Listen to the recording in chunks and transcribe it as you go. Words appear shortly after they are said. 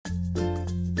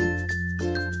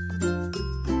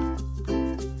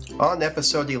On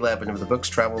episode 11 of the Books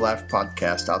Travel Life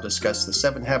podcast, I'll discuss The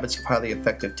 7 Habits of Highly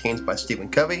Effective Teens by Stephen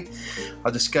Covey.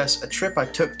 I'll discuss a trip I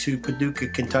took to Paducah,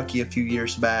 Kentucky a few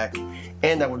years back,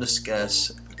 and I will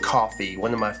discuss coffee,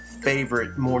 one of my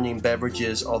favorite morning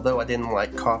beverages, although I didn't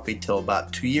like coffee till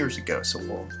about 2 years ago, so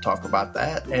we'll talk about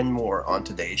that and more on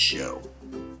today's show.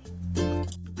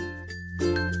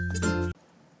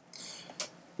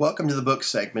 Welcome to the book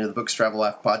segment of the Books Travel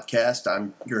Life podcast.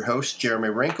 I'm your host, Jeremy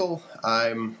Rinkel.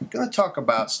 I'm going to talk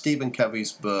about Stephen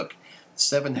Covey's book,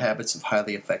 7 Habits of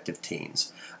Highly Effective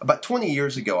Teens. About 20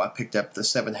 years ago, I picked up the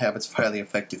 7 Habits of Highly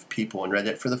Effective People and read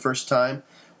it for the first time.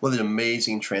 What an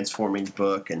amazing, transforming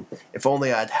book. And if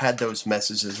only I'd had those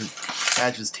messages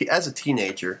as a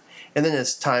teenager. And then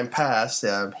as time passed,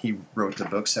 he wrote the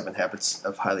book, 7 Habits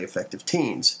of Highly Effective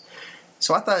Teens.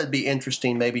 So I thought it'd be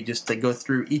interesting maybe just to go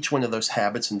through each one of those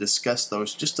habits and discuss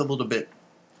those just a little bit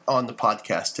on the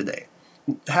podcast today.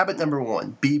 Habit number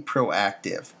 1, be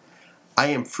proactive. I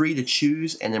am free to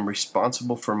choose and am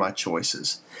responsible for my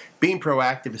choices. Being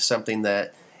proactive is something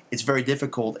that it's very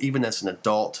difficult, even as an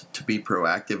adult, to be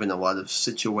proactive in a lot of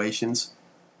situations.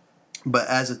 But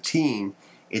as a teen,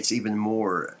 it's even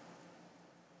more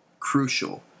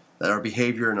crucial that our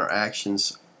behavior and our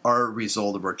actions are a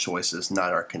result of our choices,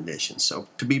 not our conditions. So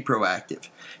to be proactive.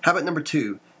 Habit number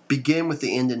 2, begin with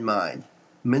the end in mind.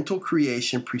 Mental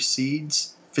creation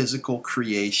precedes physical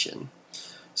creation.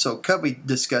 So Covey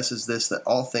discusses this, that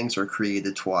all things are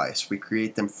created twice. We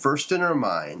create them first in our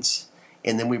minds,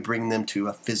 and then we bring them to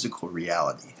a physical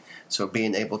reality. So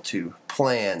being able to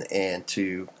plan and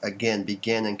to, again,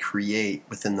 begin and create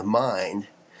within the mind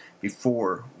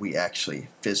before we actually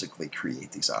physically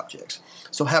create these objects.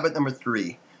 So habit number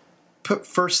 3, put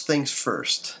first things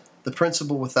first. The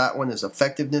principle with that one is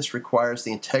effectiveness requires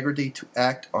the integrity to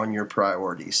act on your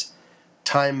priorities.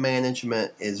 Time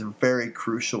management is very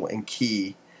crucial and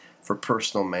key for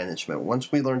personal management.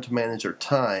 Once we learn to manage our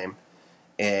time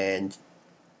and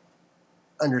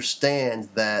understand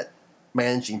that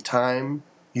managing time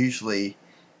usually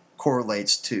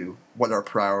correlates to what our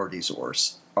priorities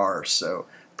are. So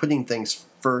putting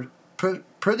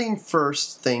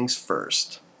first things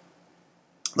first.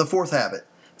 The 4th habit,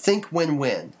 think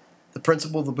win-win. The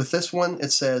principle with this one,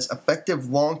 it says, effective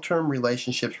long-term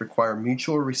relationships require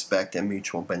mutual respect and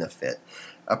mutual benefit.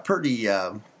 A pretty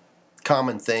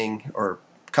common thing or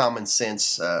common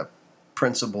sense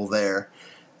principle there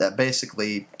that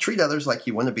basically treat others like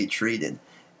you want to be treated,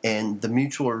 and the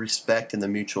mutual respect and the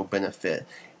mutual benefit.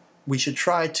 We should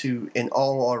try to, in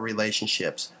all our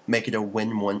relationships, make it a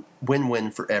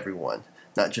win-win for everyone,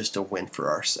 not just a win for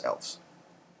ourselves.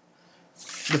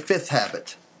 The 5th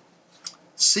habit,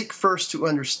 seek first to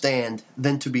understand,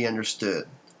 then to be understood.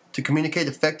 To communicate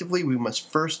effectively, we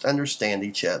must first understand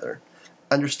each other.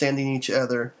 Understanding each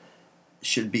other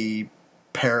should be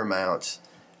paramount.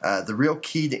 The real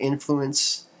key to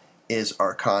influence is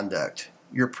our conduct.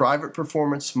 Your private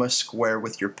performance must square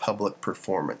with your public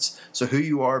performance. So who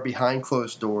you are behind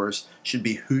closed doors should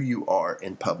be who you are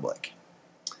in public.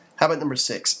 Habit number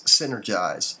 6,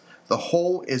 synergize. The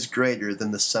whole is greater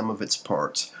than the sum of its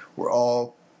parts. We're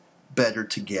all better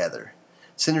together.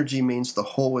 Synergy means the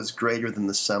whole is greater than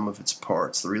the sum of its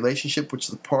parts. The relationship which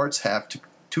the parts have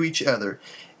to each other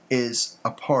is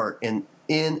a part in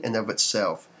and of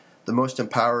itself, the most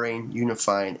empowering,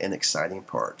 unifying, and exciting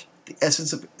part. The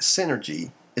essence of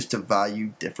synergy is to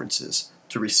value differences,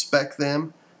 to respect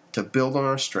them, to build on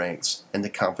our strengths, and to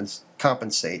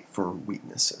compensate for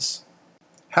weaknesses.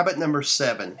 Habit number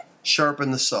 7, sharpen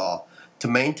the saw. To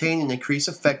maintain and increase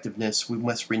effectiveness, we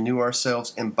must renew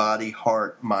ourselves in body,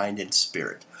 heart, mind, and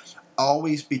spirit.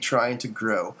 Always be trying to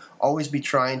grow. Always be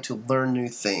trying to learn new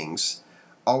things.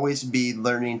 Always be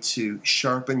learning to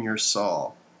sharpen your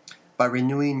saw. By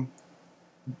renewing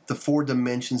the 4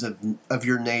 dimensions of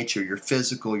your nature, your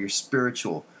physical, your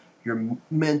spiritual, your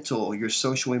mental, your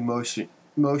social,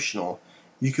 emotional,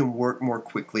 you can work more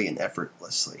quickly and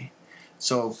effortlessly.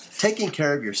 So taking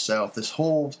care of yourself, this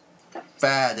whole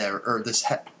fad, or this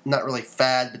not really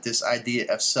fad, but this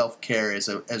idea of self-care is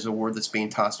a word that's being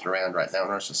tossed around right now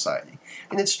in our society.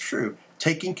 And it's true.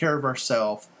 Taking care of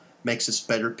ourselves makes us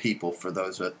better people for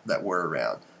those that we're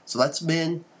around. So that's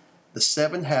been the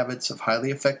 7 Habits of Highly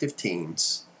Effective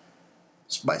Teens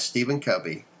by Stephen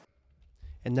Covey.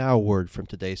 And now a word from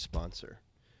today's sponsor.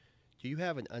 Do you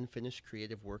have an unfinished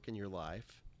creative work in your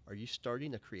life? Are you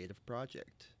starting a creative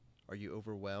project? Are you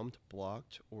overwhelmed,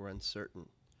 blocked, or uncertain?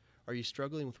 Are you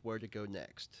struggling with where to go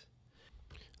next?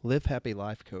 Live Happy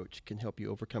Life Coach can help you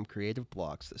overcome creative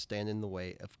blocks that stand in the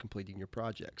way of completing your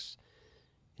projects,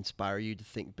 inspire you to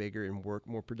think bigger and work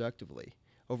more productively,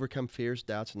 overcome fears,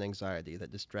 doubts, and anxiety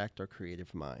that distract our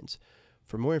creative minds.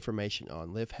 For more information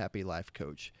on Live Happy Life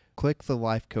Coach, click the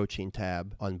Life Coaching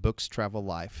tab on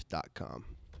bookstravellife.com.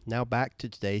 Now back to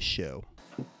today's show.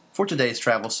 For today's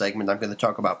travel segment, I'm going to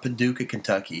talk about Paducah,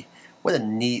 Kentucky. What a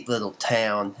neat little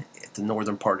town at the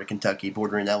northern part of Kentucky,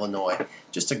 bordering Illinois.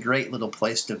 Just a great little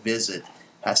place to visit.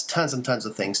 Has tons and tons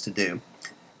of things to do.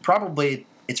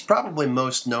 It's probably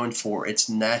most known for its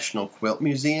National Quilt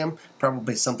Museum.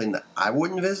 Probably something that I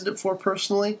wouldn't visit it for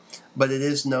personally, but it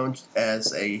is known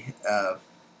as a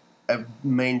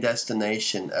main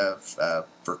destination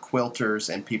for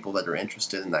quilters and people that are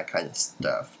interested in that kind of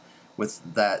stuff with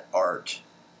that art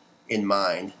in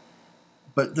mind.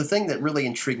 But the thing that really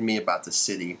intrigued me about the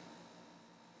city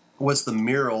was the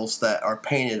murals that are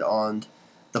painted on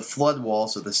the flood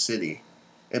walls of the city.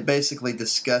 It basically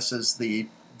discusses the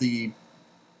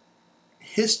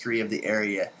history of the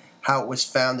area, how it was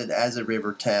founded as a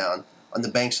river town on the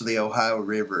banks of the Ohio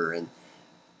River, and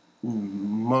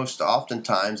most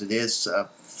oftentimes it is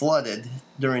flooded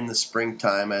during the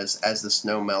springtime as the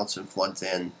snow melts and floods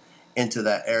into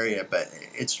that area. But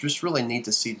it's just really neat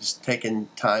to see, just taking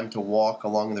time to walk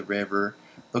along the river,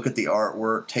 look at the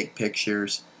artwork, take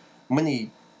pictures.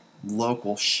 Many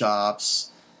local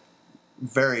shops,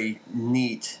 very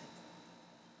neat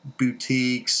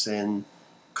boutiques and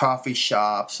coffee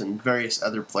shops and various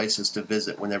other places to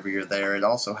visit whenever you're there. It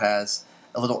also has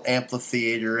a little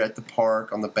amphitheater at the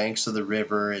park on the banks of the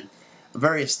river and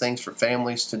various things for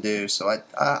families to do. So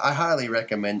I highly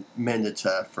recommend it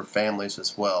for families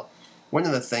as well. One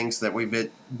of the things that we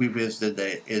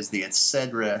visited is the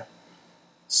Etc.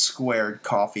 Squared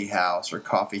Coffee House or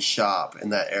coffee shop in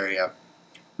that area.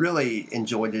 Really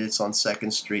enjoyed it. It's on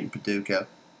 2nd Street in Paducah.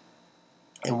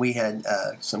 And we had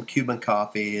some Cuban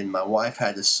coffee, and my wife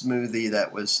had a smoothie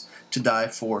that was to die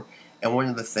for. And one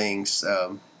of the things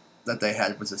that they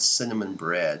had was a cinnamon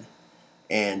bread.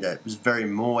 And it was very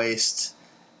moist,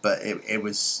 but it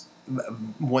was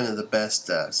one of the best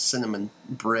cinnamon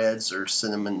breads or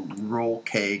cinnamon roll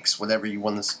cakes, whatever you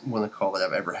want to call it,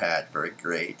 I've ever had. Very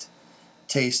great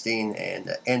tasting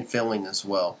and filling as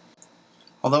well.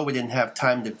 Although we didn't have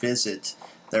time to visit,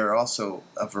 there are also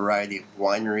a variety of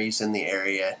wineries in the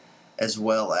area, as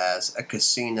well as a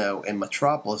casino in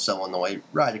Metropolis, Illinois,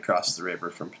 right across the river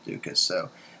from Paducah. So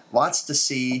lots to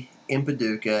see in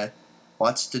Paducah,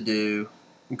 lots to do,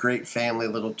 great family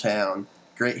little town,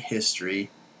 great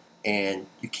history, and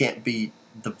you can't beat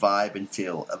the vibe and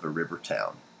feel of a river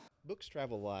town. Books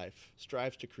Travel Life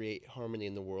strives to create harmony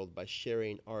in the world by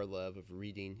sharing our love of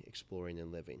reading, exploring,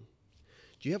 and living.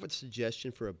 Do you have a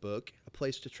suggestion for a book, a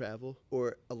place to travel,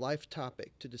 or a life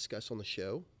topic to discuss on the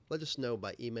show? Let us know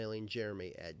by emailing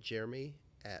Jeremy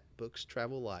at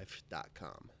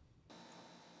bookstravellife.com.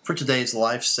 For today's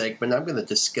life segment, I'm going to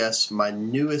discuss my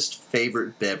newest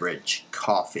favorite beverage,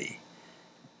 coffee.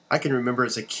 I can remember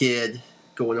as a kid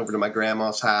going over to my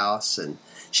grandma's house, and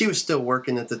she was still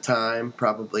working at the time,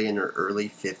 probably in her early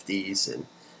 50s, and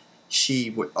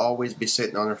she would always be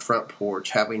sitting on her front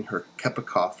porch having her cup of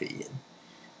coffee. And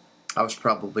I was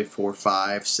probably 4,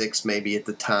 5, 6 maybe at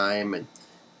the time,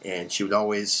 and she would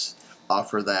always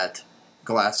offer that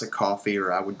glass of coffee,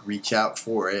 or I would reach out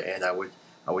for it, and I would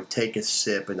take a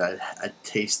sip, and I'd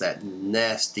taste that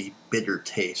nasty, bitter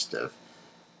taste of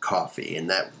coffee, and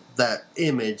that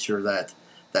image or that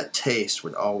taste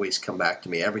would always come back to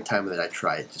me every time that I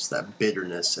tried it, just that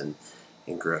bitterness and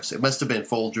gross. It must have been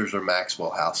Folgers or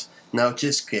Maxwell House. No,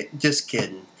 just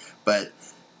kidding, but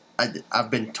I've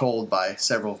been told by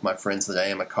several of my friends that I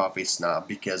am a coffee snob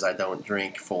because I don't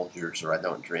drink Folgers or I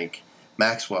don't drink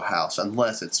Maxwell House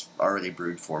unless it's already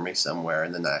brewed for me somewhere,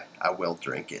 and then I will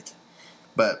drink it.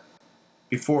 But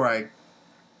before I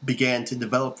began to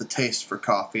develop the taste for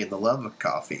coffee and the love of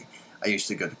coffee, I used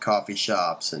to go to coffee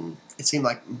shops, and it seemed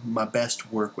like my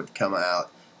best work would come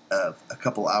out of a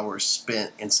couple hours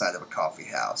spent inside of a coffee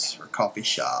house or coffee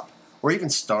shop or even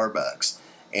Starbucks.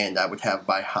 And I would have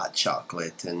my hot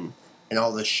chocolate and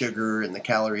all the sugar and the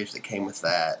calories that came with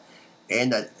that.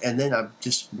 And then I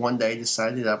just one day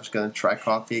decided I was going to try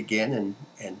coffee again,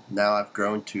 and now I've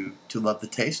grown to love the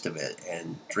taste of it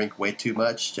and drink way too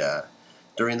much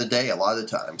during the day a lot of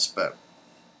times. But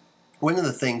one of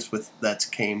the things that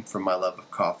came from my love of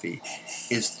coffee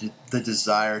is the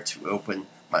desire to open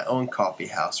my own coffee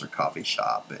house or coffee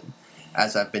shop. And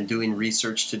as I've been doing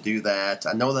research to do that,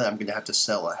 I know that I'm going to have to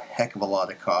sell a heck of a lot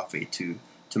of coffee to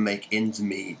make ends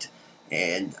meet.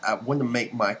 And I want to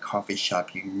make my coffee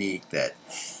shop unique, that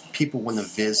people want to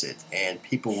visit and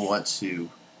people want to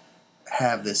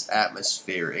have this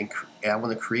atmosphere. And I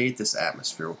want to create this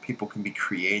atmosphere where people can be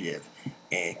creative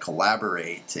and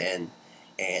collaborate and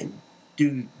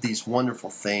do these wonderful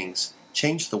things,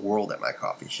 change the world at my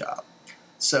coffee shop.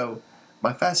 So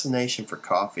my fascination for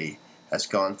coffee has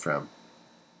gone from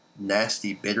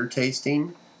nasty, bitter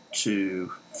tasting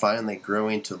to finally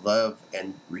growing to love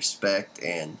and respect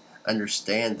and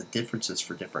understand the differences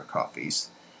for different coffees.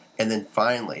 And then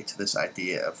finally to this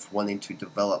idea of wanting to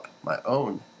develop my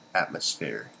own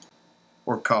atmosphere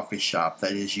or coffee shop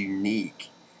that is unique.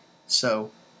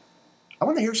 So I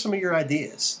want to hear some of your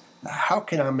ideas. How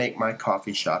can I make my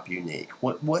coffee shop unique?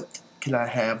 What can I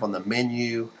have on the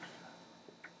menu?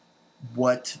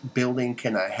 What building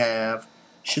can I have?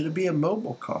 Should it be a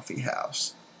mobile coffee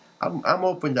house? I'm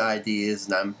open to ideas,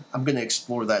 and I'm going to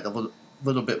explore that a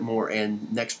little bit more in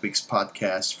next week's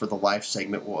podcast. For the life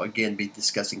segment, we'll again be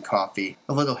discussing coffee,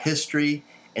 a little history,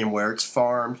 and where it's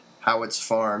farmed, how it's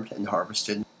farmed and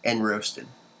harvested and roasted.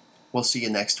 We'll see you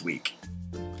next week.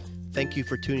 Thank you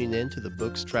for tuning in to the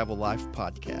Books Travel Life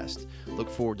podcast. Look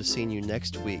forward to seeing you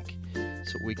next week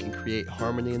so we can create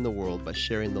harmony in the world by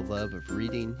sharing the love of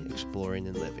reading, exploring,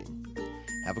 and living.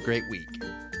 Have a great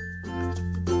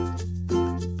week.